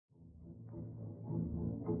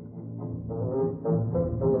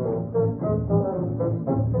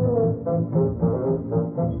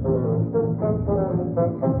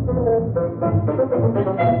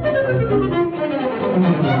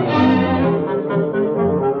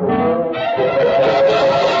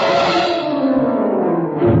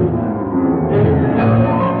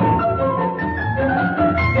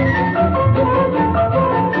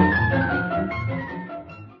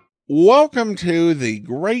Welcome to the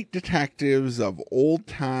Great Detectives of Old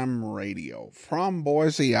Time Radio. From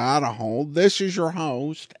Boise, Idaho, this is your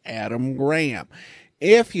host, Adam Graham.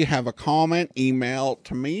 If you have a comment, email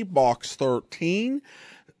to me, box13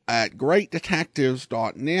 at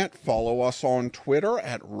greatdetectives.net. Follow us on Twitter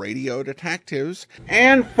at Radio Detectives.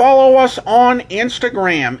 And follow us on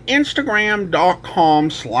Instagram,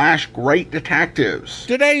 instagram.com/greatdetectives.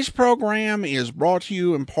 Today's program is brought to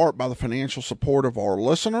you in part by the financial support of our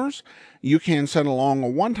listeners. You can send along a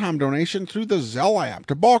one-time donation through the Zelle app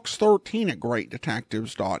to box13 at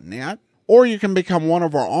greatdetectives.net. Or you can become one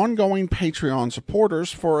of our ongoing Patreon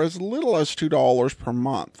supporters for as little as $2 per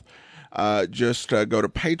month. Just go to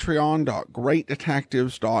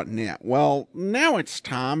patreon.greatdetectives.net. Well, now it's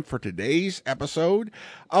time for today's episode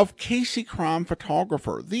of Casey Crime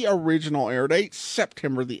Photographer. The original air date,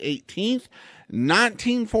 September the 18th,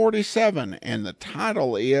 1947, and the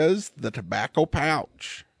title is The Tobacco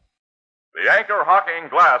Pouch. The Anchor Hocking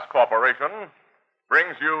Glass Corporation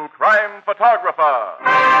brings you Crime Photographer.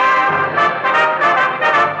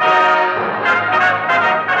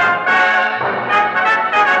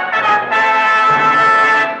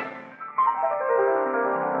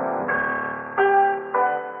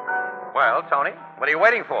 Well, Tony, what are you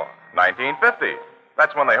waiting for? 1950.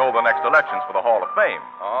 That's when they hold the next elections for the Hall of Fame.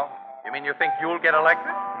 Oh, you mean you think you'll get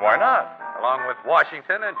elected? Why not? Along with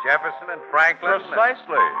Washington and Jefferson and Franklin?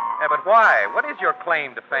 Precisely. Yeah, but why? What is your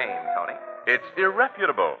claim to fame, Tony? It's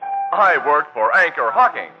irrefutable. I worked for Anchor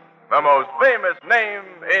Hocking, the most famous name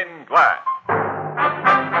in glass.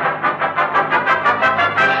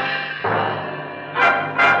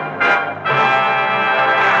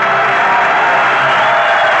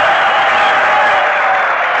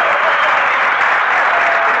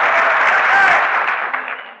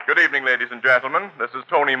 Good evening, ladies and gentlemen. This is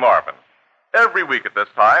Tony Marvin. Every week at this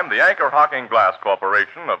time, the Anchor Hocking Glass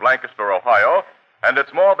Corporation of Lancaster, Ohio, and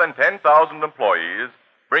its more than 10,000 employees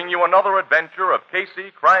bring you another adventure of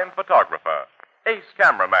Casey, crime photographer, ace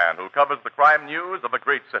cameraman who covers the crime news of a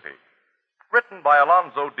great city. Written by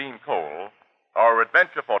Alonzo Dean Cole, our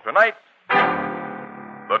adventure for tonight,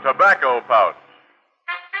 The Tobacco Pouch.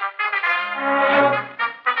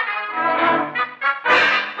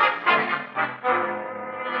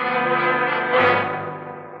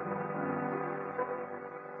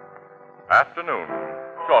 Afternoon,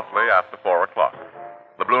 shortly after 4 o'clock.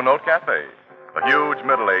 The Blue Note Cafe. A huge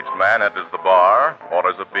middle-aged man enters the bar,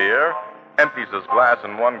 orders a beer, empties his glass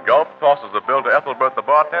in one gulp, tosses a bill to Ethelbert the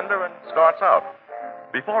bartender, and starts out.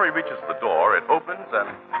 Before he reaches the door, it opens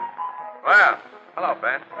and... Well, hello,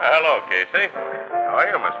 Ben. Hello, Casey. How are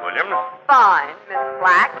you, Miss Williams? Fine, Miss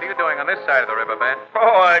Black. What are you doing on this side of the river, Ben?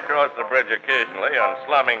 Oh, I cross the bridge occasionally on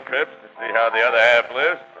slumming trips to see how the other half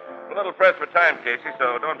lives. A little pressed for time, Casey,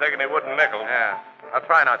 so don't take any wooden nickels. Yeah, I'll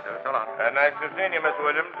try not to. So long. Nice to see you, Miss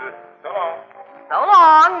Williams. So long. So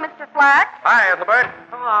long, Mr. Flack. Hi, Ethelbert.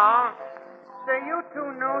 Hello. Say, you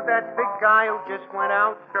two know that big guy who just went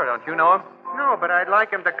out? Sure, don't you know him? No, but I'd like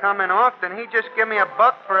him to come in often. He just give me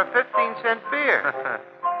 $1 for a 15-cent beer.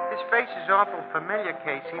 His face is awful familiar,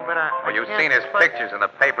 Casey, but Well, you've seen his pictures in the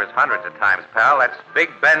papers hundreds of times, pal. That's Big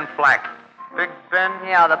Ben Flack. Big Ben?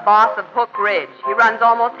 Yeah, the boss of Hook Ridge. He runs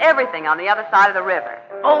almost everything on the other side of the river.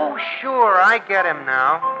 Oh, sure, I get him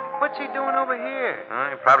now. What's he doing over here?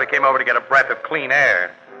 He probably came over to get a breath of clean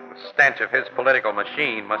air. The stench of his political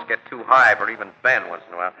machine must get too high for even Ben once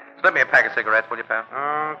in a while. Slip me a pack of cigarettes, will you, pal?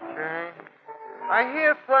 Okay. I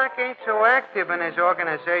hear Flack ain't so active in his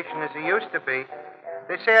organization as he used to be.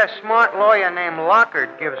 They say a smart lawyer named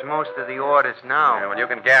Lockhart gives most of the orders now. Yeah, well, you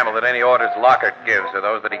can gamble that any orders Lockhart gives are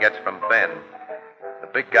those that he gets from Ben. The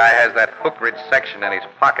big guy has that Hook Ridge section in his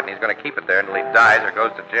pocket, and he's going to keep it there until he dies or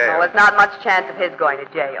goes to jail. Well, there's not much chance of his going to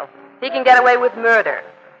jail. He can get away with murder.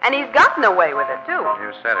 And he's gotten away with it, too.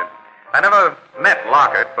 You said it. I never met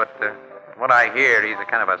Lockhart, but what I hear, he's a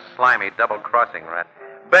kind of a slimy double-crossing rat.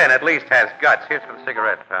 Ben at least has guts. Here's for the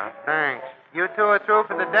cigarettes, pal. Thanks. You two are through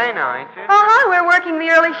for the day now, ain't you? Uh-huh. We're working the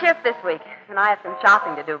early shift this week. And I have some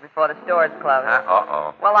shopping to do before the stores close.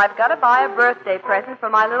 Uh-oh. Well, I've got to buy a birthday present for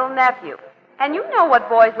my little nephew. And you know what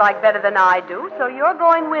boys like better than I do, so you're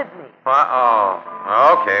going with me. Uh-oh.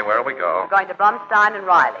 Okay, where'll we go? We're going to Blumstein and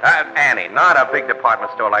Riley. Annie, not a big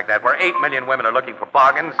department store like that where 8 million women are looking for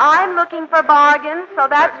bargains. I'm looking for bargains, so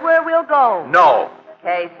that's where we'll go. No.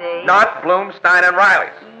 Casey. Not Bloomstein and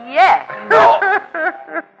Riley's. Yes. No.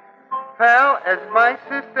 Pal, as my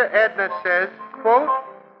sister Edna says, quote,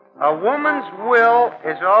 a woman's will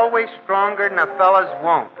is always stronger than a fella's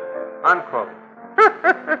won't, unquote.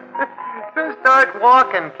 So start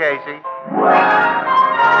walking, Casey.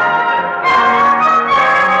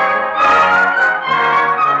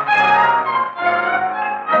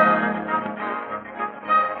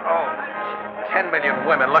 million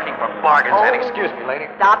women looking for bargains. Oh. And excuse me, lady.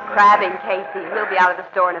 Stop crabbing, Casey. We'll be out of the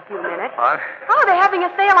store in a few minutes. What? Oh, they're having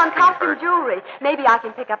a sale on costume jewelry. Maybe I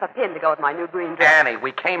can pick up a pin to go with my new green dress. Annie,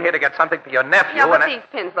 we came here to get something for your nephew. Yeah, but and these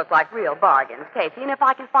pins look like real bargains, Casey. And if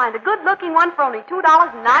I can find a good-looking one for only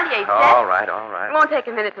 $2.98... All right. It won't take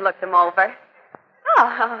a minute to look them over.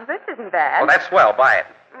 Oh, this isn't bad. Well, that's swell. Buy it.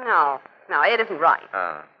 No, it isn't right.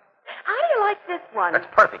 Uh, How do you like this one? That's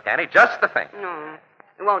perfect, Annie. Just the thing. No,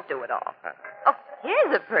 it won't do at all. Oh,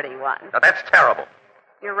 here's a pretty one. Now, that's terrible.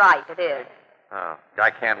 You're right, it is. Oh,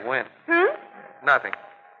 guy can't win. Nothing.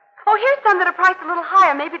 Oh, here's some that are priced a little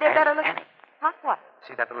higher. Maybe they're better looking. Annie. Huh? What?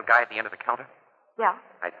 See that little guy at the end of the counter? Yeah.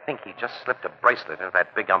 I think he just slipped a bracelet into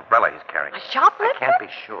that big umbrella he's carrying. A shoplifter? I can't be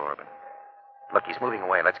sure, but... Look, he's moving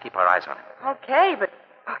away. Let's keep our eyes on him. Okay, but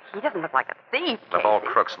he doesn't look like a thief, If all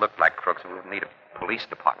Casey. crooks looked like crooks, we wouldn't need a police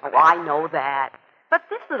department. Oh, I know that. But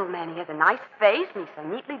this little man, he has a nice face, and he's so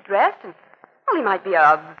neatly dressed, and, well, he might be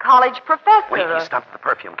a college professor. Wait, he stopped at the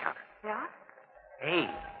perfume counter. Yeah? Hey,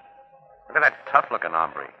 look at that tough-looking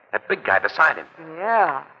hombre. That big guy beside him.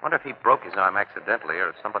 Yeah. Wonder if he broke his arm accidentally or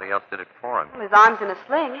if somebody else did it for him. Well, his arm's in a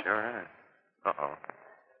sling. Sure is. Uh-oh.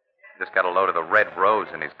 Just got a load of the red rose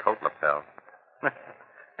in his coat lapel.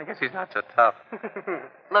 I guess he's not so tough.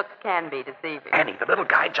 Looks can be deceiving. Annie, the little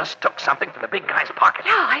guy just took something from the big guy's pocket.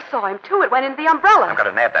 Yeah, I saw him, too. It went into the umbrella. I'm going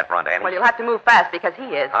to nab that runt, Annie. Well, you'll have to move fast because he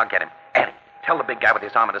is. I'll get him. Annie, tell the big guy with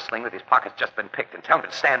his arm in a sling that his pocket's just been picked and tell him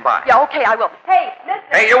to stand by. Yeah, okay, I will. Hey, listen.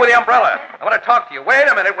 Hey, you with the umbrella. I want to talk to you. Wait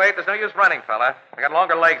a minute, wait. There's no use running, fella. I got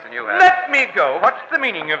longer legs than you have. Let me go. What's the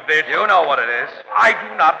meaning of this? You know what it is. I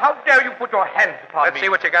do not. How dare you put your hands upon Let's me? see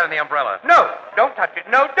what you got in the umbrella. No, don't touch it.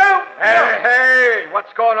 No, don't. Hey,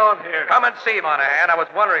 what's going on here? Come and see, Monahan. I was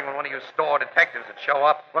wondering when one of you store detectives would show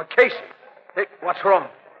up. Well, Casey. Hey, what's wrong?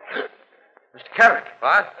 Mr. Carrick.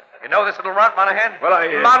 What? You know this little runt, Monahan? Well,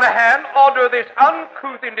 Monahan, order this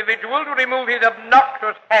uncouth individual to remove his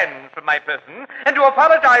obnoxious hands from my person and to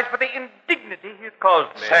apologize for the indignity he has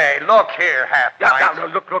caused me. Say, look here, half-pint. No,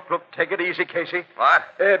 look. Take it easy, Casey. What?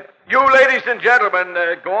 You ladies and gentlemen,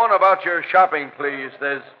 go on about your shopping, please.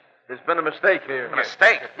 There's been a mistake here. A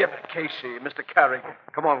mistake? Yeah, but Casey, Mr. Carrick,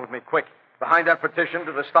 come on with me, quick. Behind that partition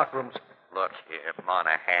to the stockrooms. Look here,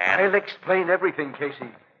 Monahan. I'll explain everything, Casey,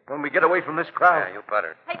 when we get away from this crowd. Yeah, you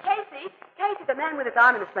better. Hey, Casey, the man with his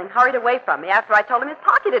arm in a sling hurried away from me after I told him his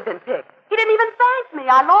pocket had been picked. He didn't even thank me.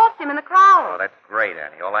 I lost him in the crowd. Oh, that's great,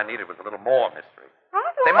 Annie. All I needed was a little more mystery.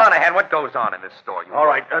 Huh? Say, Monahan, what goes on in this store? All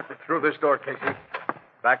right, through this door, Casey.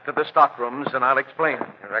 Back to the stockrooms, and I'll explain.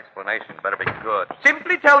 Your explanation better be good.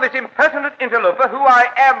 Simply tell this impertinent interloper who I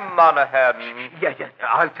am, Monahan. Yeah.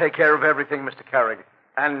 I'll take care of everything, Mr. Carrick.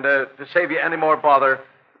 And to save you any more bother,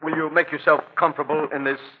 will you make yourself comfortable in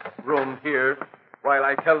this room here while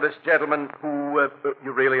I tell this gentleman who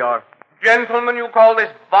you really are? Gentlemen, you call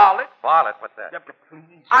this varlet? Varlet, what's that? But please,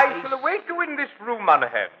 I shall await you in this room,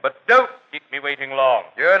 Monahan, but don't keep me waiting long.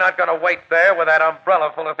 You're not going to wait there with that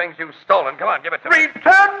umbrella full of things you've stolen. Come on, give it to me.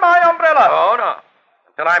 Return my umbrella. Oh, no.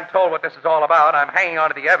 Until I'm told what this is all about, I'm hanging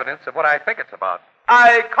on to the evidence of what I think it's about.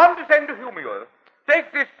 I condescend to humor you.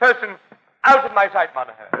 Take this person out of my sight,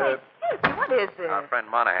 Monahan. Hey, Casey, what is this? Our friend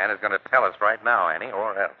Monahan is going to tell us right now, Annie,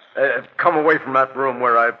 or else. come away from that room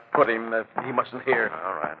where I put him. He mustn't hear.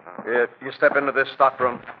 All right. You step into this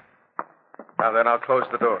stockroom. Now then, I'll close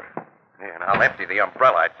the door. Yeah, and I'll empty the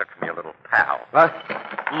umbrella I took from your little pal. What?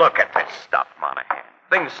 Look at this stuff, Monahan.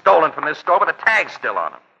 Things stolen from this store with the tags still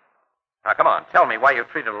on them. Now, come on, tell me why you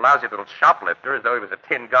treated a lousy little shoplifter as though he was a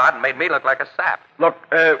tin god and made me look like a sap. Look,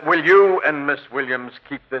 will you and Miss Williams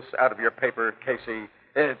keep this out of your paper, Casey?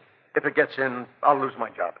 If it gets in, I'll lose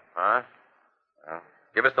my job. Huh? Well,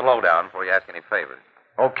 give us the lowdown before you ask any favors.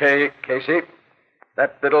 Okay, Casey.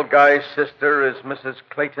 That little guy's sister is Mrs.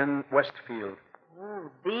 Clayton Westfield.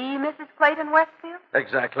 The Mrs. Clayton Westfield?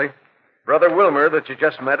 Exactly. Brother Wilmer, that you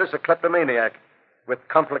just met, is a kleptomaniac with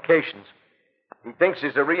complications. He thinks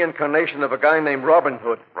he's a reincarnation of a guy named Robin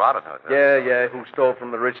Hood. Robin Hood, huh? Yeah, who stole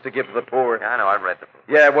from the rich to give to the poor. Yeah, I know. I read the book.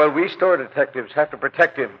 Yeah, well, we store detectives have to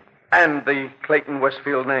protect him and the Clayton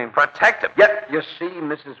Westfield name. Protect him? Yep, you see,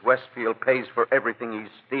 Mrs. Westfield pays for everything he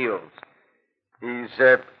steals. He's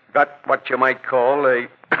got what you might call a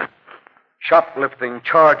shoplifting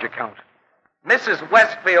charge account. Mrs.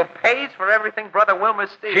 Westfield pays for everything Brother Wilmer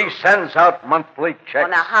steals. She sends out monthly checks. Well,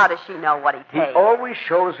 now, how does she know what he He pays? always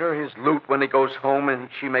shows her his loot when he goes home, and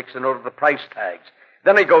she makes a note of the price tags.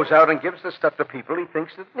 Then he goes out and gives the stuff to people he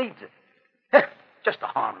thinks that needs it. Just a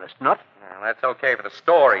harmless nut. Well, that's okay for the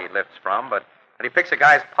store he lifts from, but when he picks a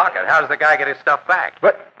guy's pocket, how does the guy get his stuff back?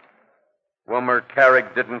 But Wilmer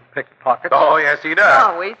Carrick didn't pick pockets? Oh, yes, he does.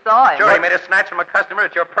 Oh, we saw him. Sure, he made a snatch from a customer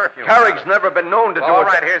at your perfume. Carrick's never been known to do it. All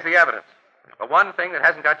right, here's the evidence. The one thing that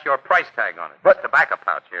hasn't got your price tag on it. But- This tobacco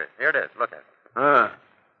pouch here. Here it is. Look at it.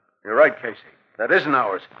 You're right, Casey. That isn't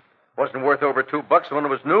ours. Wasn't worth over $2 when it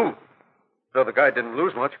was new. So the guy didn't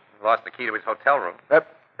lose much. He lost the key to his hotel room. The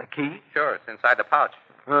key? Sure, it's inside the pouch.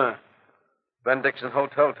 Ben Dixon's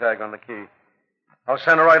hotel tag on the key. I'll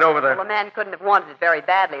send her right over there. Well, the man couldn't have wanted it very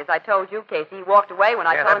badly. As I told you, Casey, he walked away when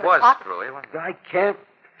I Yeah, told that him was his pocket. Screwy, wasn't it? I can't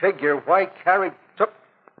figure why Carrick took...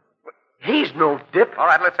 He's no dip. All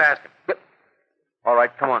right, let's ask him. All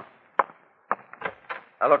right, come on.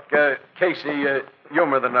 Now, look, Casey,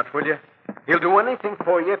 humor the nut, will you? He'll do anything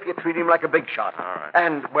for you if you treat him like a big shot. All right.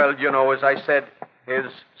 And, well, you know, as I said, his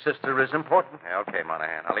sister is important. Yeah, okay,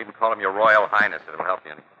 Monahan. I'll even call him your Royal Highness. It'll help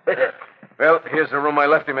you any. Well, here's the room I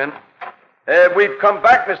left him in. We've come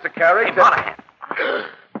back, Mr. Carrick. Hey, Monahan.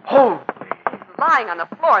 Holy... He's lying on the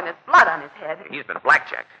floor and there's blood on his head. He's been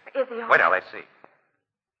blackjacked. Is he all Wait till right? I see.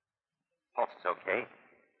 Pulse is okay.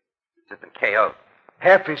 He's just been KO'd.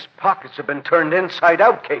 Half his pockets have been turned inside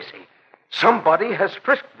out, Casey. Somebody has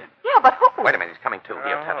frisked him. Yeah, but who? Wait a minute, he's coming to. He'll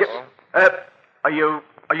tell us. Yes. Are you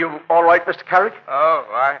all right, Mr. Carrick? Oh,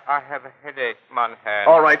 I have a headache, Monahan.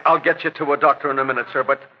 All right, I'll get you to a doctor in a minute, sir,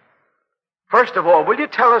 but first of all, will you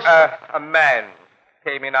tell us... A man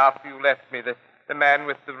came in after you left me. The man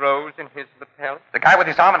with the rose in his lapel. The guy with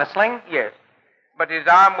his arm in a sling? Yes. But his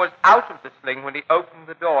arm was out of the sling when he opened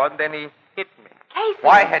the door, and then he hit me. Casey.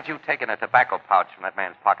 Why had you taken a tobacco pouch from that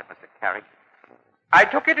man's pocket, Mr. Carrick? I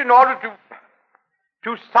took it in order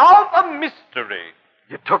to solve a mystery.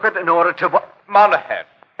 You took it in order to... Monahan,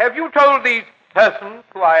 have you told these persons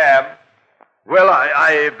who I am? Well,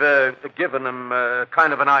 I've given them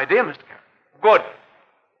kind of an idea, Mr. Carrick. Good.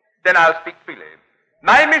 Then I'll speak freely.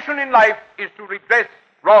 My mission in life is to redress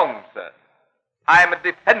wrongs, sir. I am a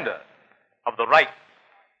defender of the right.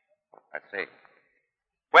 I see.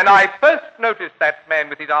 When I first noticed that man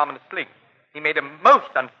with his arm in a sling, he made a most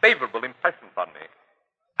unfavorable impression on me.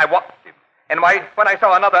 I watched him, and when I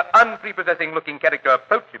saw another unprepossessing-looking character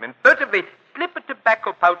approach him and furtively slip a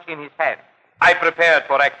tobacco pouch in his hand, I prepared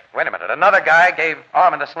for action. Wait a minute. Another guy gave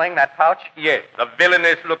arm in a sling that pouch? Yes, a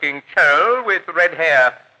villainous-looking churl with red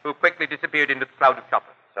hair who quickly disappeared into the crowd of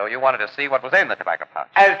shoppers. So you wanted to see what was in the tobacco pouch?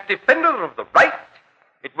 As defender of the right,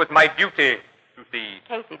 it was my duty to see.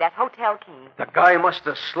 Casey, that hotel key. The guy must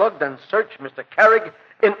have slugged and searched Mr. Carrick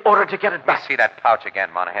in order to get it Let me back. see that pouch again,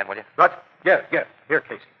 Monahan, will you? What? Yeah. Here,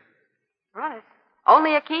 Casey. Well, it's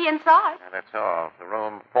only a key inside. Yeah, that's all. The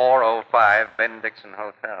room 405, Ben Dixon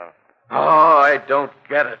Hotel. Oh, I don't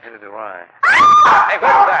get it. Neither do I. Ah! Hey,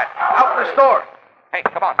 what's that? Out in the store. Hey,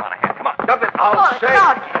 come on, Monahan, come on. I'll say...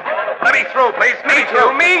 Let me through, please. Me too.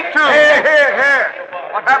 Here.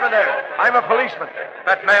 What happened there? I'm a policeman.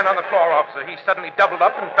 That man on the floor, officer, he suddenly doubled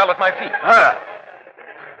up and fell at my feet.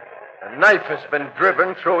 A knife has been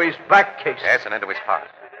driven through his back, Casey. Yes, and into his heart.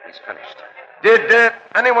 He's finished. Did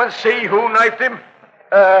anyone see who knifed him?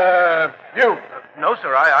 You. No,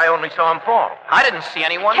 sir, I only saw him fall. I didn't see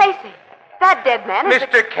anyone. Casey, that dead man is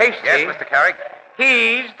Mr. Casey. Yes, Mr. Carrick?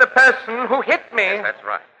 He's the person who hit me. Yes, that's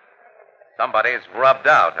right. Somebody's rubbed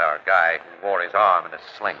out our guy who wore his arm in a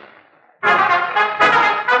sling.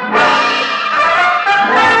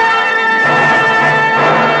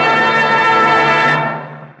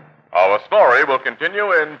 Our story will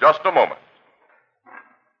continue in just a moment.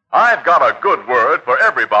 I've got a good word for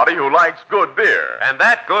everybody who likes good beer. And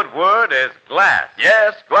that good word is glass.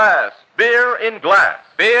 Yes, glass. Beer in glass.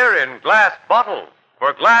 Beer in glass bottles.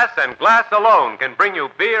 For glass and glass alone can bring you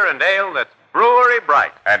beer and ale that's brewery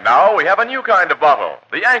bright. And now we have a new kind of bottle.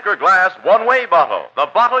 The Anchor Glass one-way bottle. The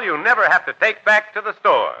bottle you never have to take back to the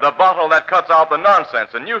store. The bottle that cuts out the nonsense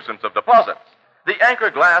and nuisance of deposits. The Anchor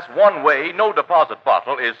Glass one-way no-deposit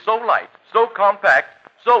bottle is so light, so compact,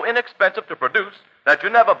 so inexpensive to produce that you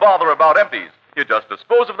never bother about empties. You just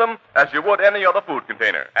dispose of them as you would any other food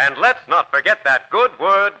container. And let's not forget that good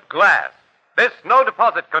word, glass. This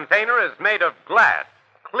no-deposit container is made of glass,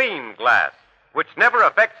 clean glass, which never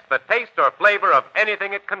affects the taste or flavor of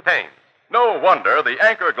anything it contains. No wonder the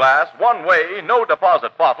Anchor Glass one-way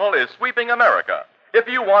no-deposit bottle is sweeping America. If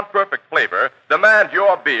you want perfect flavor, demand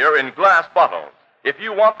your beer in glass bottles. If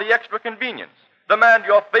you want the extra convenience, demand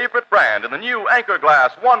your favorite brand in the new Anchor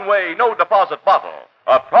Glass one-way no-deposit bottle,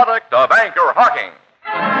 a product of Anchor Hocking.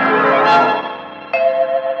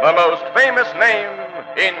 The most famous name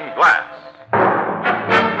in glass.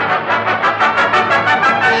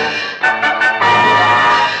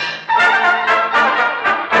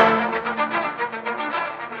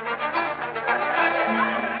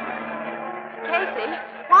 Casey,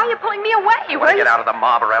 why are you pulling me away?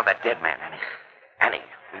 dead man, Annie. Annie,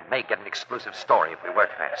 we may get an exclusive story if we work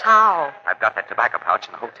fast. How? I've got that tobacco pouch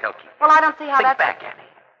and the hotel key. Well, I don't see how Think that's... back, Annie.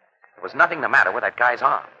 There was nothing the matter with that guy's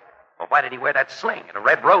arm. Well, why did he wear that sling and a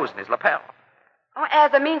red rose in his lapel? Oh,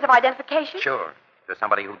 as a means of identification? Sure. There's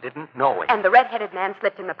somebody who didn't know him. And the red-headed man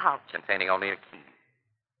slipped in the pouch. Containing only a key,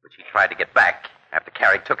 which he tried to get back after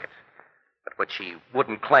Carrick took it, but which he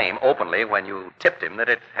wouldn't claim openly when you tipped him that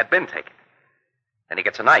it had been taken. Then he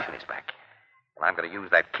gets a knife in his back. Well, I'm going to use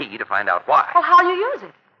that key to find out why. Well, how'll you use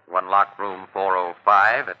it? You unlock room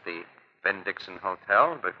 405 at the Ben Dixon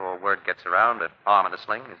Hotel before word gets around that arm in a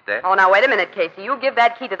sling is dead. Oh, now, wait a minute, Casey. You give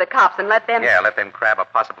that key to the cops and let them... Yeah, let them grab a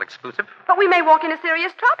possible exclusive. But we may walk into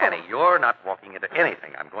serious trouble. Annie, you're not walking into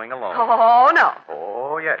anything. I'm going alone. Oh, no.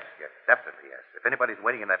 Oh, yes, definitely, yes. If anybody's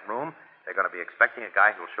waiting in that room, they're going to be expecting a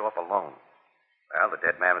guy who'll show up alone. Well, the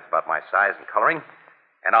dead man is about my size and coloring,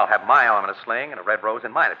 and I'll have my arm in a sling and a red rose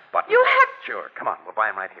in mine. Button. You have... Sure, come on, we'll buy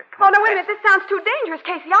him right here. Oh, no, wait a minute. This sounds too dangerous,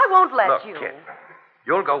 Casey. I won't let Look, you. kid,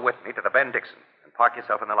 you'll go with me to the Ben Dixon and park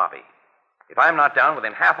yourself in the lobby. If I'm not down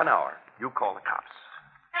within half an hour, you call the cops.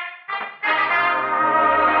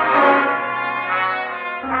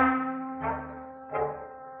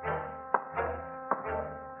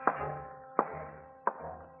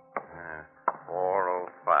 Uh,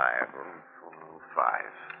 405, room 405.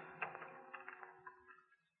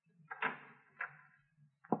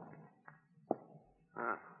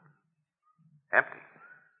 Empty.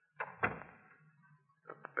 A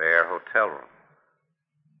bare hotel room.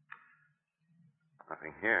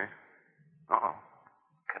 Nothing here. Uh-oh.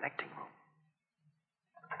 Connecting room.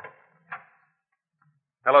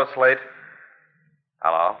 Hello, Slate.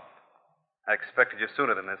 Hello? I expected you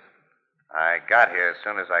sooner than this. I got here as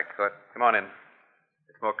soon as I could. Come on in.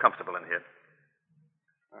 It's more comfortable in here.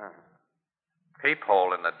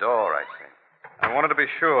 Peephole in the door, I see. I wanted to be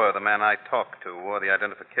sure the man I talked to wore the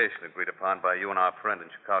identification agreed upon by you and our friend in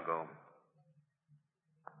Chicago.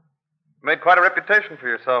 You made quite a reputation for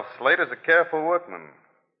yourself, Slate, as a careful workman.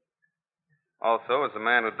 Also, as a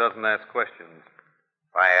man who doesn't ask questions.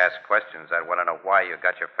 If I ask questions, I'd want to know why you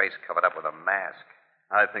got your face covered up with a mask.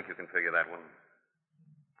 I think you can figure that one.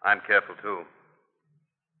 I'm careful, too.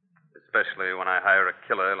 Especially when I hire a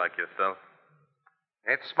killer like yourself.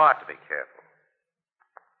 It's smart to be careful.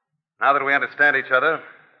 Now that we understand each other,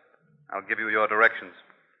 I'll give you your directions.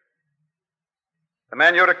 The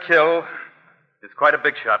man you're to kill is quite a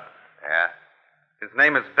big shot. Yeah? His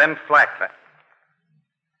name is Ben Flack.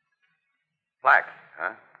 Flack,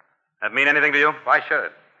 huh? That mean anything to you? Why should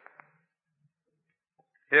it?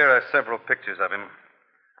 Here are several pictures of him.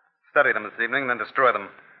 Study them this evening, then destroy them.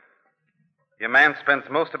 Your man spends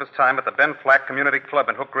most of his time at the Ben Flack Community Club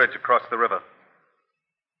in Hook Ridge across the river.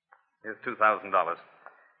 Here's $2,000.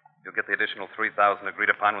 You'll get the additional $3,000 agreed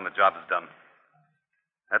upon when the job is done.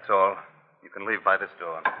 That's all. You can leave by this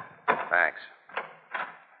door. Thanks.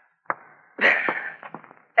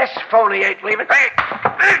 This phony ain't leaving. Hey!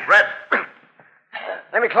 Red!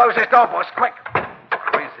 Let me close this door, boss, quick.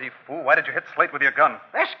 Crazy fool. Why did you hit Slate with your gun?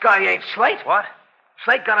 This guy ain't Slate. What?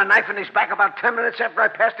 Slate got a knife in his back about 10 minutes after I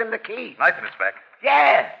passed him the key. Knife in his back?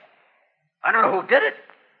 Yeah. I don't know who did it.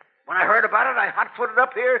 When I heard about it, I hot-footed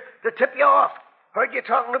up here to tip you off. Heard you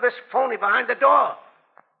talking to this phony behind the door.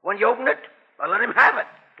 When you open it, I let him have it.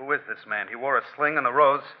 Who is this man? He wore a sling and a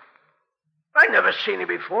rose. I never seen him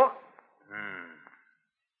before.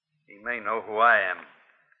 He may know who I am.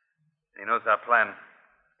 He knows our plan.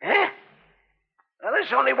 Eh? Well,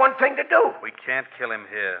 there's only one thing to do. We can't kill him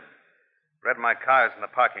here. Red, my car is in the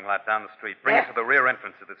parking lot down the street. Bring it to the rear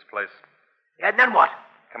entrance of this place. Yeah, and then what?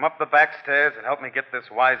 Come up the back stairs and help me get this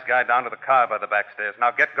wise guy down to the car by the back stairs.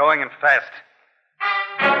 Now get going and fast.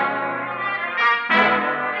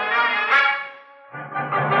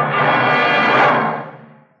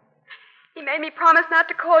 He made me promise not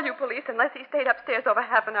to call you police unless he stayed upstairs over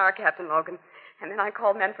half an hour, Captain Logan. And then I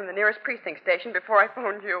called men from the nearest precinct station before I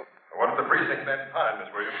phoned you. What did the precinct men find, Miss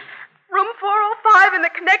Williams? Room 405 and the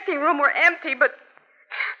connecting room were empty, but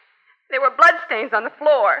there were bloodstains on the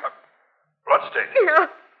floor. Bloodstains? Yeah.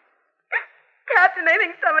 Captain, they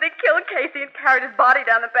think somebody killed Casey and carried his body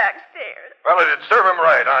down the back stairs. Well, it'd serve him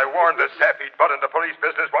right. I warned the sap he'd butt into police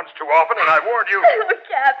business once too often, and I warned you. Oh,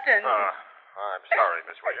 Captain. I'm sorry,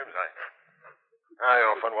 Miss Williams. I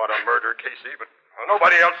often want to murder Casey, but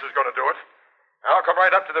nobody else is going to do it. I'll come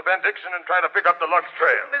right up to the Ben Dixon and try to pick up the lug's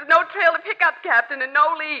trail. There's no trail to pick up, Captain, and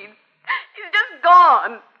no leads. He's just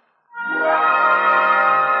gone.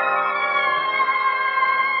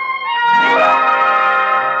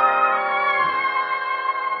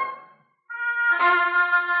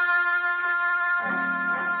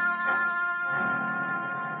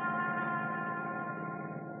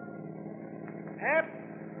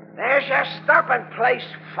 There's your stopping place,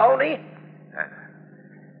 phony.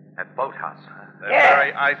 That boathouse, huh? That Yeah.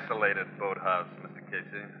 very isolated boathouse, Mr.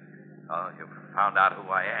 Casey. Oh, you found out who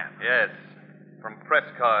I am. Yes, from press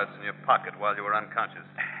cards in your pocket while you were unconscious.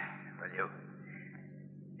 Well,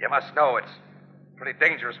 you must know it's pretty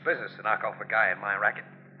dangerous business to knock off a guy in my racket.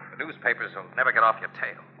 The newspapers will never get off your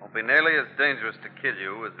tail. Won't be nearly as dangerous to kill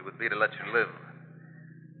you as it would be to let you live.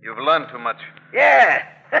 You've learned too much. Yeah.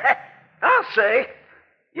 I'll say.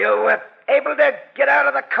 You able to get out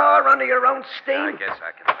of the car under your own I steam? guess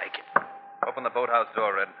I can make it. Open the boathouse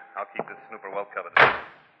door, Red. I'll keep this snooper well covered.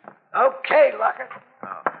 Okay, Lockett.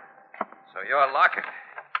 Oh. So you're Lockett.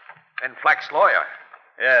 Ben Flack's lawyer.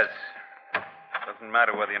 Yes. Doesn't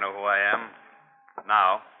matter whether you know who I am.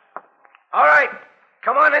 Now. All right.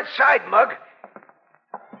 Come on inside, Mug.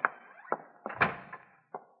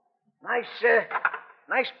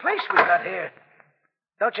 Nice place we got here.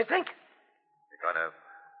 Don't you think? You're going to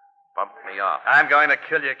bump me off. I'm going to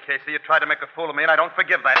kill you, Casey. You tried to make a fool of me, and I don't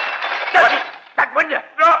forgive that. That window.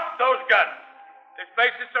 Drop those guns. This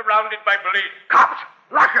place is surrounded by police. Cops.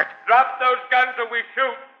 Lockett. Drop those guns or we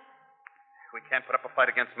shoot. We can't put up a fight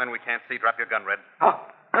against men we can't see. Drop your gun, Red. Oh,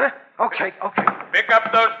 huh? Okay. Pick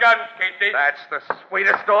up those guns, Casey. That's the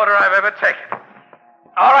sweetest order I've ever taken.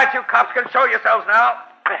 All right, you cops can show yourselves now.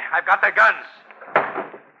 I've got the guns.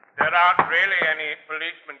 There aren't really any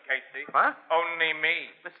policemen, Casey. What? Only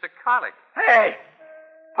me. Mr. Carlick. Hey,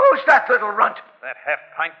 who's that little runt? That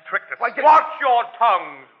half-pint tricked us. Watch your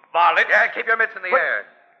tongues, varlet. Yeah, keep your mitts in the air.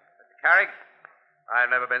 Mr. Carrick, I've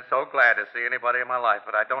never been so glad to see anybody in my life,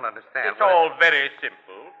 but I don't understand. It's all very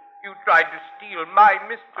simple. You tried to steal my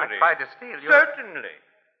mystery. I tried to steal your... Certainly.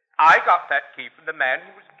 I got that key from the man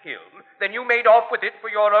who was killed. Then you made off with it for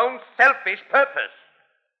your own selfish purpose.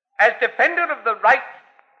 As defender of the right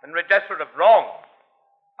and redresser of wrongs,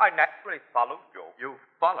 I naturally followed you. You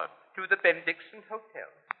followed? To the Ben Dixon Hotel.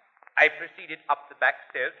 I proceeded up the back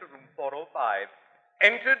stairs to room 405.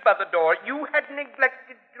 Entered by the door you had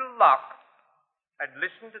neglected to lock. And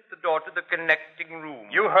listened at the door to the connecting room.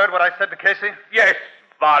 You heard what I said to Casey? Yes,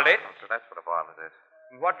 varlet. Oh, so that's what a varlet is.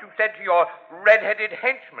 And what you said to your red-headed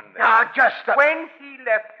henchman there. Now, just... When he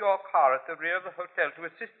left your car at the rear of the hotel to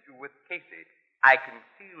assist you with Casey, I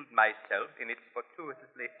concealed myself in its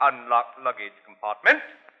fortuitously unlocked luggage compartment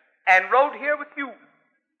and rode here with you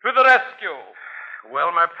to the rescue.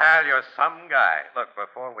 Well, my pal, you're some guy. Look,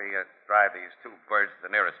 before we drive these two birds to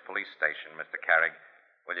the nearest police station, Mr. Carrick,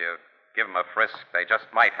 will you give them a frisk? They just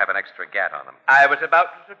might have an extra gat on them. I was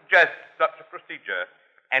about to suggest such a procedure,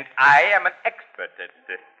 and I am an expert at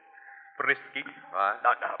frisking. What?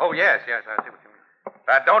 No. Oh, yes, I see what you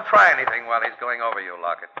mean. Don't try anything while he's going over you,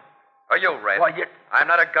 Lockett. Or you, Red. Why, you... I'm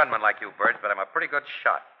not a gunman like you, Birds, but I'm a pretty good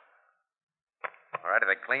shot. All right, are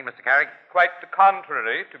they clean, Mr. Carrick? Quite the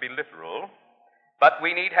contrary, to be literal. But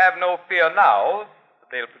we need have no fear now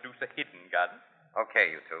that they'll produce a hidden gun.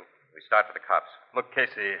 Okay, you two. We start with the cops. Look,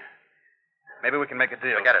 Casey, maybe we can make a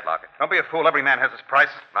deal. Forget it, Lockett. Don't be a fool. Every man has his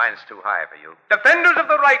price. Mine's too high for you. Defenders of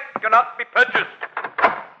the right cannot be purchased.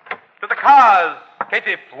 To the cars.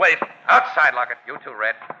 Katie, wait. Outside, Lockett. You two,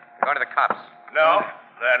 Red. We're going to the cops. No,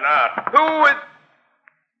 they're not. Who is...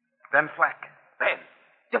 Ben Flack. Ben,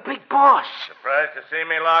 the big boss. Surprised to see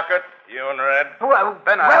me, Lockett? You and Red? Well,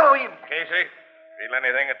 Casey, feel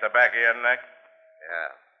anything at the back of your neck? Yeah.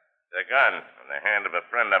 The gun in the hand of a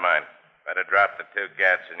friend of mine. Better drop the two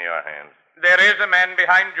gats in your hands. There is a man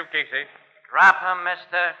behind you, Casey. Drop him,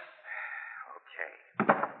 mister. Okay.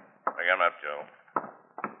 Bring him up, Joe.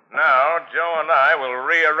 Now, Joe and I will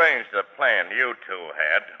rearrange the plan you two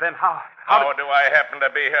had. Then how do I happen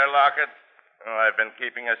to be here, Lockett? Oh, I've been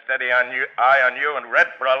keeping a steady eye on you and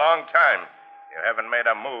Red for a long time. You haven't made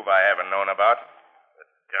a move I haven't known about. The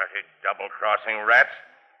dirty double-crossing rats.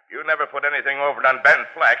 You never put anything over on Ben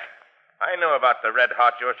Flack. I knew about the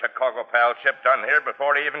red-hot your Chicago pal shipped on here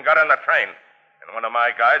before he even got on the train. And one of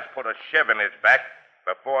my guys put a shiv in his back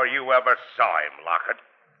before you ever saw him, Lockett.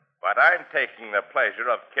 But I'm taking the pleasure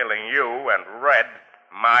of killing you and Red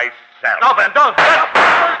myself. No, Ben, don't.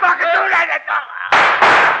 Lockett, do that.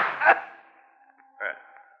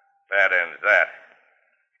 That ends that.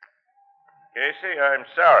 Casey, I'm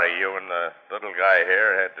sorry you and the little guy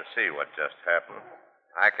here had to see what just happened.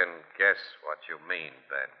 I can guess what you mean,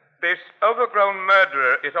 Ben. This overgrown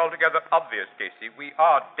murderer is altogether obvious, Casey. We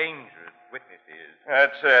are dangerous witnesses.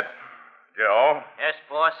 That's it. Joe, Yes,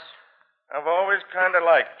 boss. I've always kind of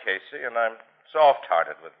liked Casey, and I'm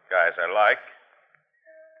soft-hearted with guys I like.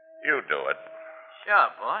 You do it. Sure,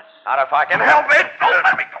 boss. Not if I can help it. Don't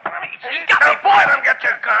let me go. He got me, boy. Let him get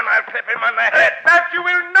your gun. I'll tip him on the head. That you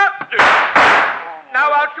will not do. Now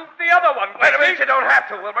I'll shoot the other one. Wait a minute, you don't have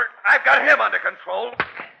to, Wilbur. I've got him under control.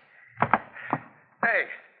 Hey,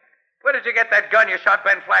 where did you get that gun you shot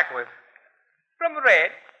Ben Flack with? From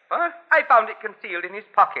Red. Huh? I found it concealed in his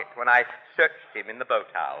pocket when I searched him in the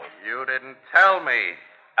boathouse. You didn't tell me.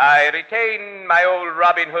 I retain my old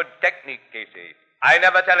Robin Hood technique, Casey. I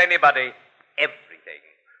never tell anybody everything.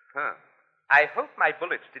 Huh. I hope my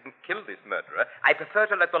bullets didn't kill this murderer. I prefer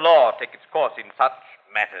to let the law take its course in such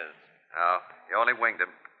matters. No, you only winged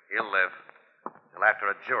him. He'll live. Till after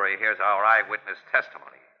a jury hears our eyewitness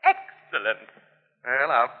testimony. Excellent.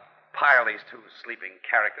 Well, I'll pile these two sleeping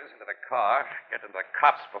characters into the car, get them to the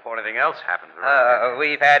cops before anything else happens around here.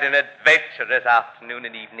 We've had an adventurous afternoon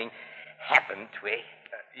and evening, haven't we?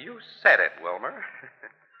 You said it, Wilmer.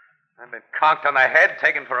 I've been conked on the head,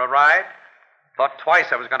 taken for a ride. Thought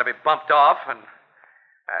twice I was going to be bumped off, and...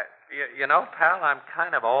 you know, pal, I'm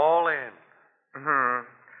kind of all in.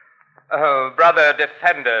 Oh, brother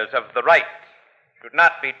defenders of the right should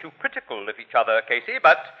not be too critical of each other, Casey,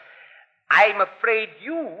 but I'm afraid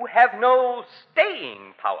you have no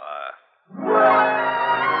staying power.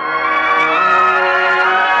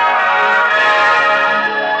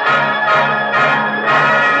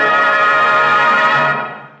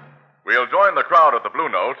 We'll join the crowd at the Blue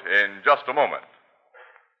Note in just a moment.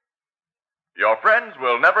 Your friends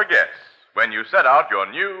will never guess when you set out your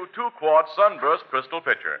new 2-quart Sunburst crystal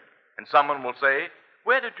pitcher, and someone will say,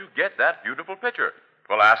 "Where did you get that beautiful pitcher?"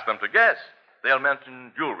 Well, ask them to guess. They'll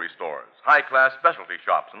mention jewelry stores, high-class specialty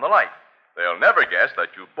shops, and the like. They'll never guess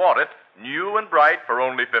that you bought it new and bright for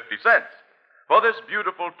only 50 cents. For this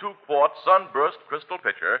beautiful 2-quart Sunburst crystal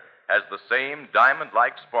pitcher has the same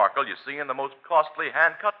diamond-like sparkle you see in the most costly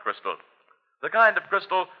hand-cut crystal. The kind of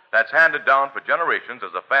crystal that's handed down for generations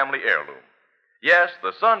as a family heirloom. Yes,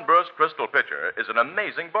 the Sunburst crystal pitcher is an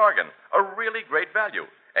amazing bargain, a really great value.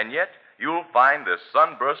 And yet, you'll find this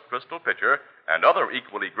Sunburst crystal pitcher and other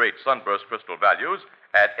equally great Sunburst crystal values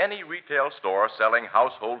at any retail store selling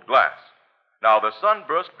household glass. Now, the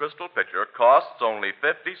Sunburst crystal pitcher costs only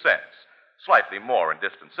 50 cents, slightly more in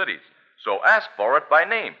distant cities. So ask for it by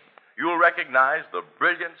name. You'll recognize the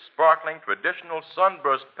brilliant, sparkling, traditional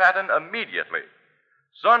Sunburst pattern immediately.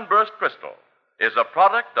 Sunburst crystal is a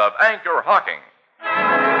product of Anchor Hocking,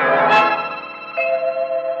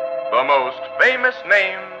 the most famous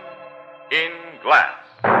name in glass.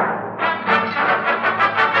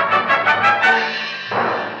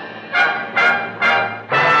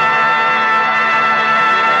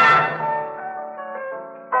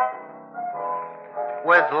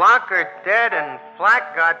 With Lockhart dead and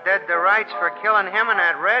Flack got dead to rights for killing him and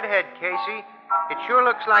that redhead, Casey, it sure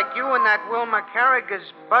looks like you and that Wilmer Carrick has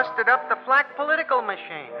busted up the Flack political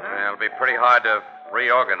machine, huh? Well, it'll be pretty hard to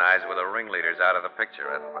reorganize with the ringleaders out of the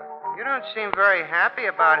picture, Ethelbert. You don't seem very happy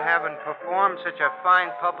about having performed such a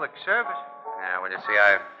fine public service. Yeah, well, you see,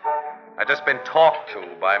 I've just been talked to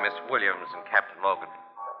by Miss Williams and Captain Logan.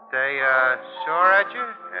 They, sore at you?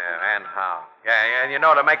 Yeah, and how? Yeah, and you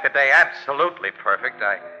know, to make the day absolutely perfect,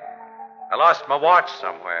 I lost my watch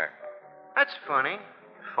somewhere. That's funny.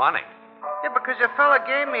 Funny. Yeah, because a fella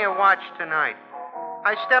gave me a watch tonight.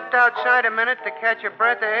 I stepped outside a minute to catch a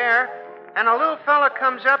breath of air, and a little fella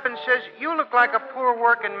comes up and says, "You look like a poor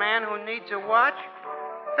working man who needs a watch."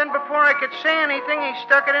 Then before I could say anything, he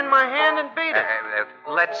stuck it in my hand and beat it.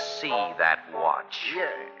 Let's see that watch.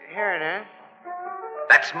 Yeah, here it is.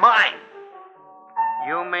 That's mine.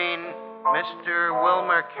 You mean Mr.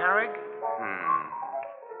 Wilmer Carrick?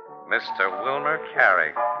 Mr. Wilmer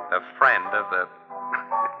Carrick, a friend of the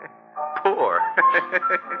poor.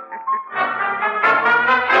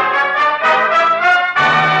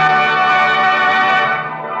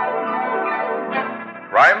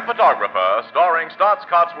 Crime Photographer, starring Stotts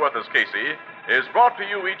Cotsworth as Casey, is brought to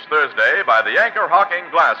you each Thursday by the Anchor Hocking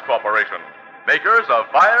Glass Corporation, makers of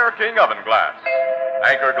Fire King Oven Glass,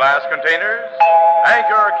 Anchor Glass Containers,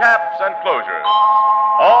 Anchor Caps and Closures.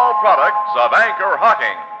 All products of Anchor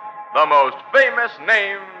Hocking, the most famous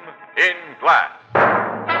name in glass.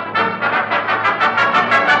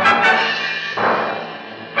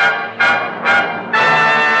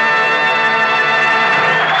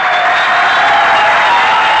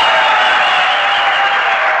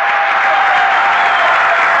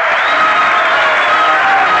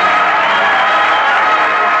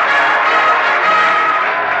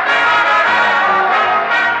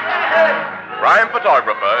 Crime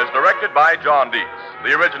Photographer is directed by John Dietz.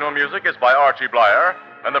 The original music is by Archie Blyer,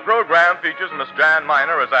 and the program features Miss Jan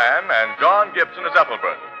Miner as Anne and John Gibson as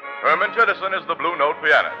Ethelbert. Herman Chittison is the Blue Note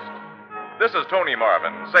pianist. This is Tony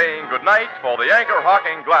Marvin saying goodnight for the Anchor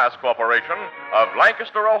Hocking Glass Corporation of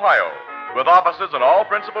Lancaster, Ohio. with offices in all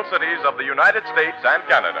principal cities of the United States and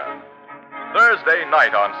Canada. Thursday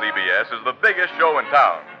night on CBS is the biggest show in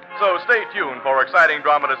town, so stay tuned for exciting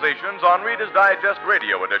dramatizations on Reader's Digest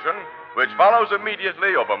Radio Edition, which follows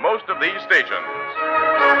immediately over most of these stations.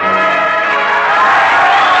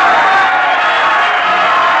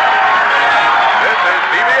 This is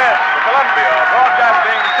CBS, the Columbia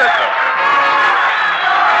Broadcasting System.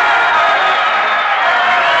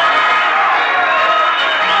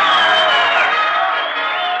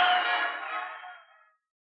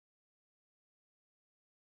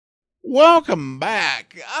 Welcome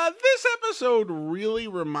back. This episode really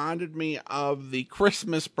reminded me of the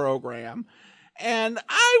Christmas program, and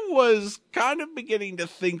I was kind of beginning to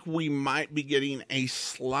think we might be getting a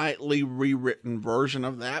slightly rewritten version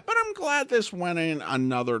of that, but I'm glad this went in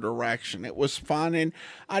another direction. It was fun, and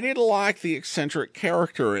I did like the eccentric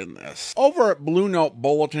character in this. Over at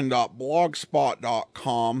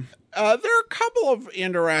BlueNoteBulletin.blogspot.com, there are a couple of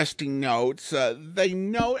interesting notes. They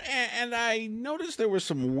note, and I noticed there was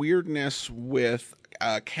some weirdness with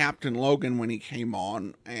Captain Logan when he came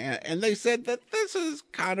on, and they said that this is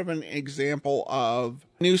kind of an example of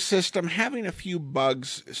new system having a few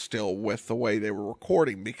bugs still with the way they were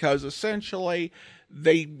recording, because essentially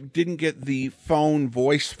they didn't get the phone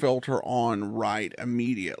voice filter on right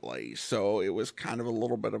immediately. So it was kind of a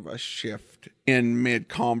little bit of a shift in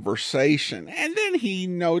mid-conversation. And then he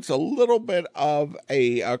notes a little bit of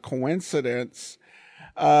a coincidence.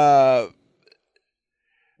 The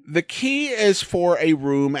key is for a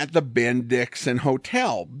room at the Ben Dixon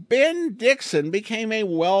Hotel. Ben Dixon became a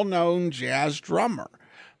well-known jazz drummer,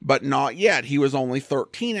 but not yet. He was only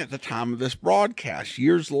 13 at the time of this broadcast.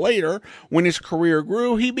 Years later, when his career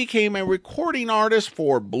grew, he became a recording artist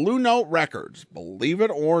for Blue Note Records, believe it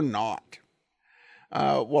or not.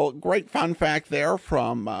 Well, great fun fact there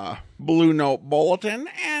from Blue Note Bulletin.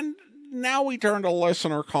 And now we turn to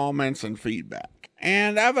listener comments and feedback.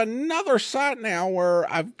 And I have another site now where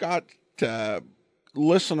I've got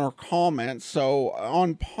listener comments. So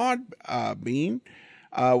on Podbean,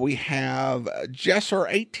 we have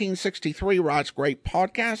Jesser1863 writes, great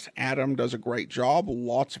podcast. Adam does a great job.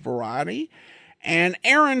 Lots of variety. And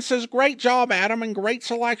Aaron says, great job, Adam, and great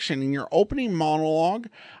selection. In your opening monologue,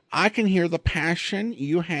 I can hear the passion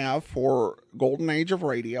you have for Golden Age of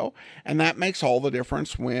radio, and that makes all the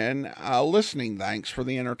difference when listening. Thanks for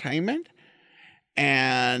the entertainment.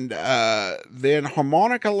 And then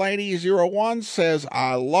Harmonica Lady 01 says,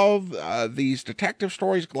 I love these detective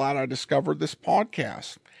stories. Glad I discovered this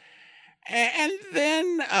podcast. And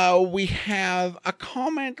then we have a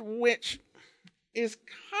comment which is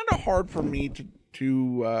kind of hard for me to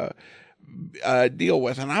deal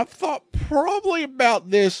with. And I've thought probably about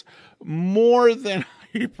this more than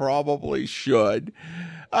I probably should.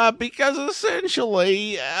 Because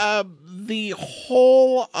essentially, the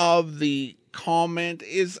whole of the comment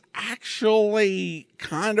is actually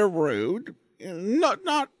kind of rude. Not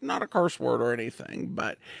a curse word or anything,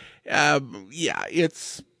 but yeah,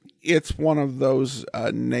 it's one of those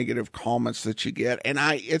negative comments that you get, and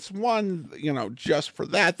it's one, just for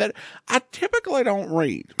that I typically don't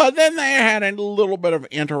read. But then they had a little bit of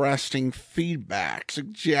interesting feedback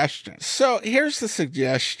suggestion. So here's the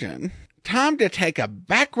suggestion. Time to take a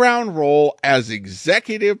background role as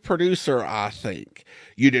executive producer, I think.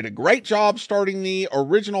 You did a great job starting the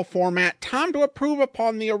original format. Time to improve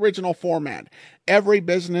upon the original format. Every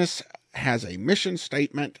business has a mission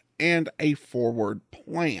statement and a forward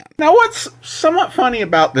plan. Now, what's somewhat funny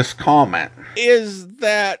about this comment is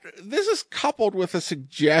that this is coupled with a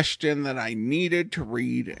suggestion that I needed to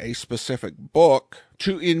read a specific book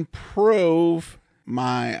to improve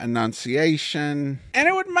my enunciation. And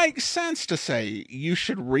it would make sense to say you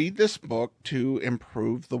should read this book to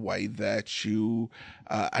improve the way that you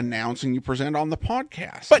announce and you present on the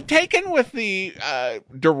podcast. But taken with the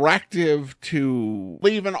directive to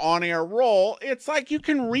leave an on-air role, it's like you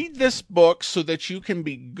can read this book so that you can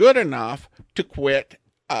be good enough to quit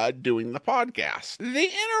doing the podcast. The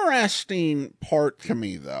interesting part to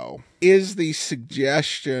me, though, is the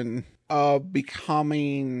suggestion of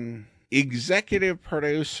becoming executive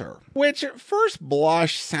producer, which at first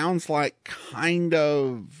blush sounds like kind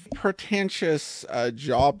of pretentious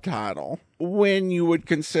job title, when you would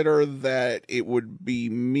consider that it would be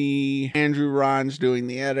me, Andrew Rhines, doing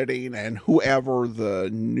the editing, and whoever the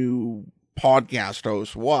new podcast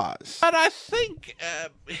host was. But I think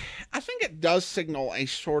it does signal a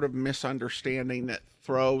sort of misunderstanding that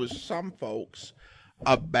throws some folks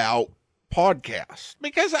about podcast,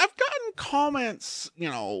 because I've gotten comments,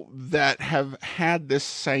 that have had this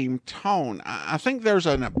same tone. I think there's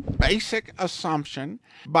a basic assumption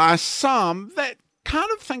by some that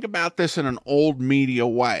kind of think about this in an old media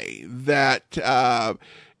way, that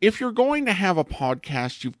if you're going to have a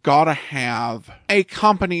podcast, you've got to have a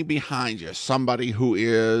company behind you, somebody who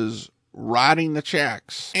is writing the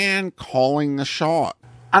checks and calling the shot.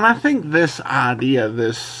 And I think this idea,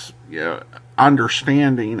 this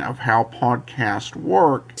understanding of how podcasts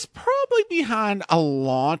work, is probably behind a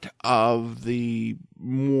lot of the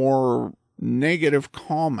more negative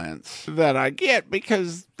comments that I get,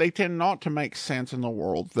 because they tend not to make sense in the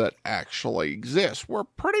world that actually exists, where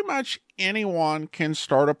pretty much anyone can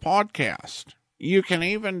start a podcast. You can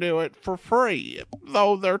even do it for free,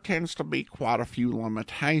 though there tends to be quite a few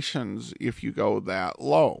limitations if you go that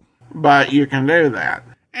low. But you can do that.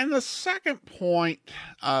 And the second point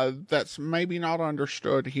that's maybe not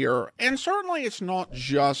understood here, and certainly it's not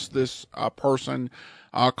just this person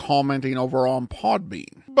commenting over on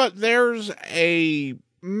Podbean, but there's a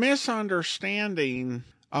misunderstanding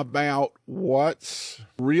about what's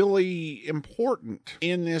really important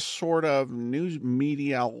in this sort of news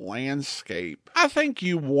media landscape. I think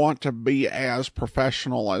you want to be as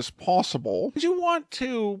professional as possible. You want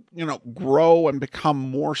to, grow and become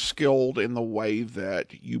more skilled in the way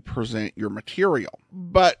that you present your material.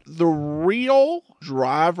 But the real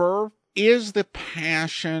driver is the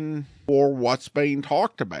passion for what's being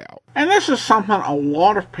talked about. And this is something a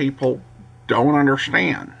lot of people don't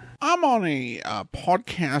understand. I'm on a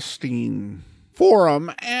podcasting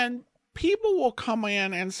forum, and people will come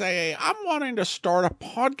in and say, I'm wanting to start a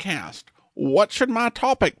podcast. What should my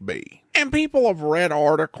topic be? And people have read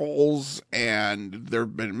articles, and there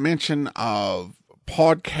have been mention of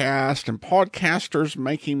podcast and podcasters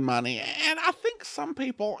making money. And I think some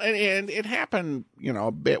people, and it happened,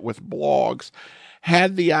 a bit with blogs,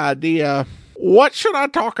 had the idea, what should I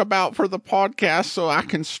talk about for the podcast so I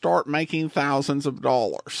can start making thousands of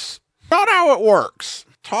dollars? Not how it works.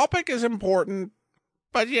 Topic is important,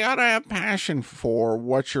 but you gotta have passion for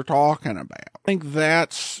what you're talking about. I think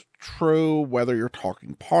that's true whether you're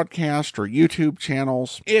talking podcast or YouTube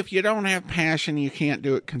channels. If you don't have passion, you can't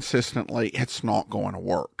do it consistently, it's not going to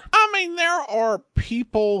work. I mean, there are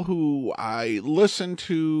people who I listen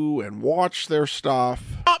to and watch their stuff,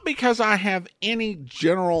 not because I have any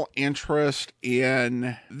general interest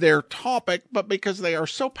in their topic, but because they are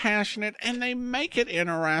so passionate and they make it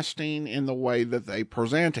interesting in the way that they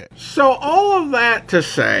present it. So all of that to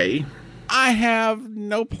say, I have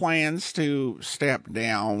no plans to step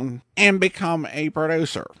down and become a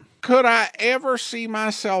producer. Could I ever see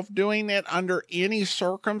myself doing it under any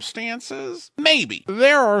circumstances? Maybe.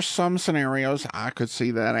 There are some scenarios I could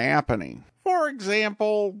see that happening. For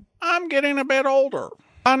example, I'm getting a bit older.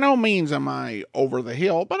 By no means am I over the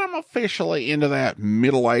hill, but I'm officially into that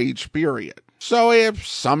middle-age period. So if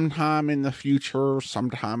sometime in the future,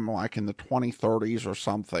 sometime like in the 2030s or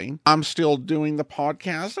something, I'm still doing the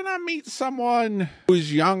podcast and I meet someone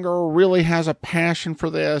who's younger, really has a passion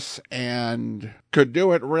for this and could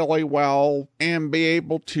do it really well and be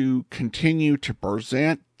able to continue to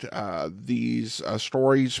present these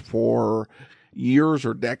stories for years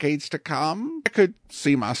or decades to come, I could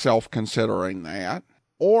see myself considering that.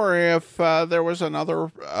 Or if there was another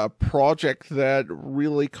project that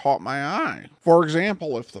really caught my eye. For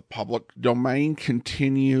example, if the public domain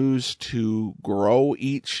continues to grow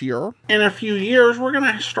each year, in a few years we're going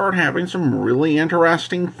to start having some really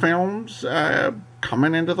interesting films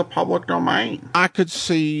coming into the public domain. I could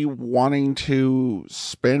see wanting to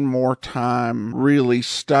spend more time really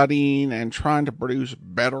studying and trying to produce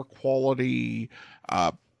better quality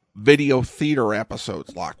video theater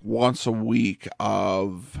episodes, like once a week,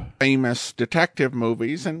 of famous detective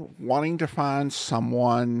movies, and wanting to find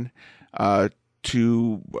someone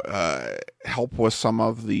to help with some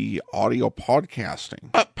of the audio podcasting.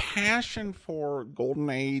 A passion for golden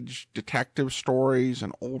age detective stories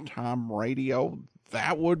and old time radio,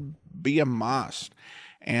 that would be a must.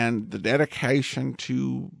 And the dedication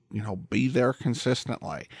to, be there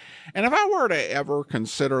consistently. And if I were to ever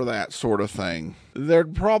consider that sort of thing,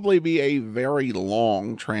 there'd probably be a very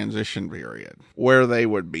long transition period where they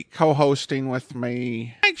would be co-hosting with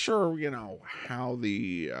me, make sure, how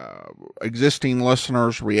the existing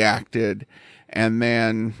listeners reacted. And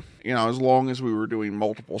then, as long as we were doing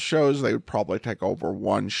multiple shows, they would probably take over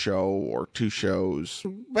one show or two shows.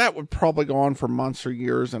 That would probably go on for months or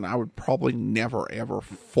years, and I would probably never, ever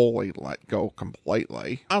fully let go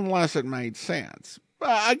completely, unless it made sense.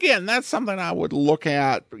 Again, that's something I would look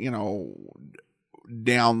at,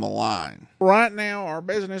 down the line. Right now, our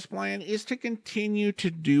business plan is to continue to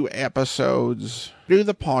do episodes, do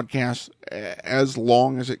the podcast as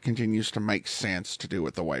long as it continues to make sense to do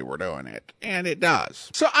it the way we're doing it. And it does.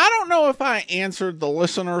 So I don't know if I answered the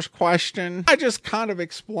listener's question. I just kind of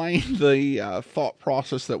explained the thought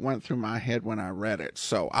process that went through my head when I read it.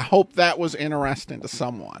 So I hope that was interesting to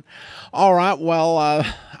someone. All right, well,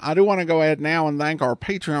 I do want to go ahead now and thank our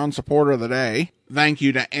Patreon supporter of the day. Thank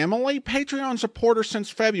you to Emily, Patreon supporter since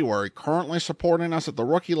February, currently supporting us at the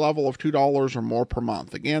rookie level of $2 or more per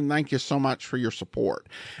month. Again, thank you so much for your support.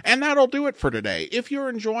 And that'll do it for today. If you're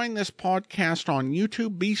enjoying this podcast on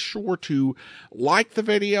YouTube, be sure to like the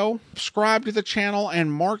video, subscribe to the channel,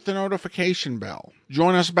 and mark the notification bell.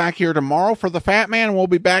 Join us back here tomorrow for The Fat Man, and we'll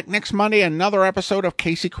be back next Monday, another episode of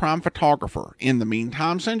Casey Crime Photographer. In the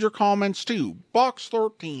meantime, send your comments to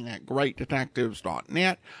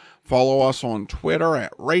box13@greatdetectives.net. Follow us on Twitter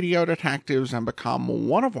at Radio Detectives and become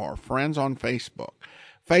one of our friends on Facebook.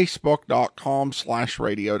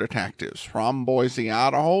 Facebook.com/Radio Detectives. From Boise,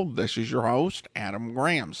 Idaho, this is your host, Adam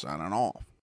Graham, signing off.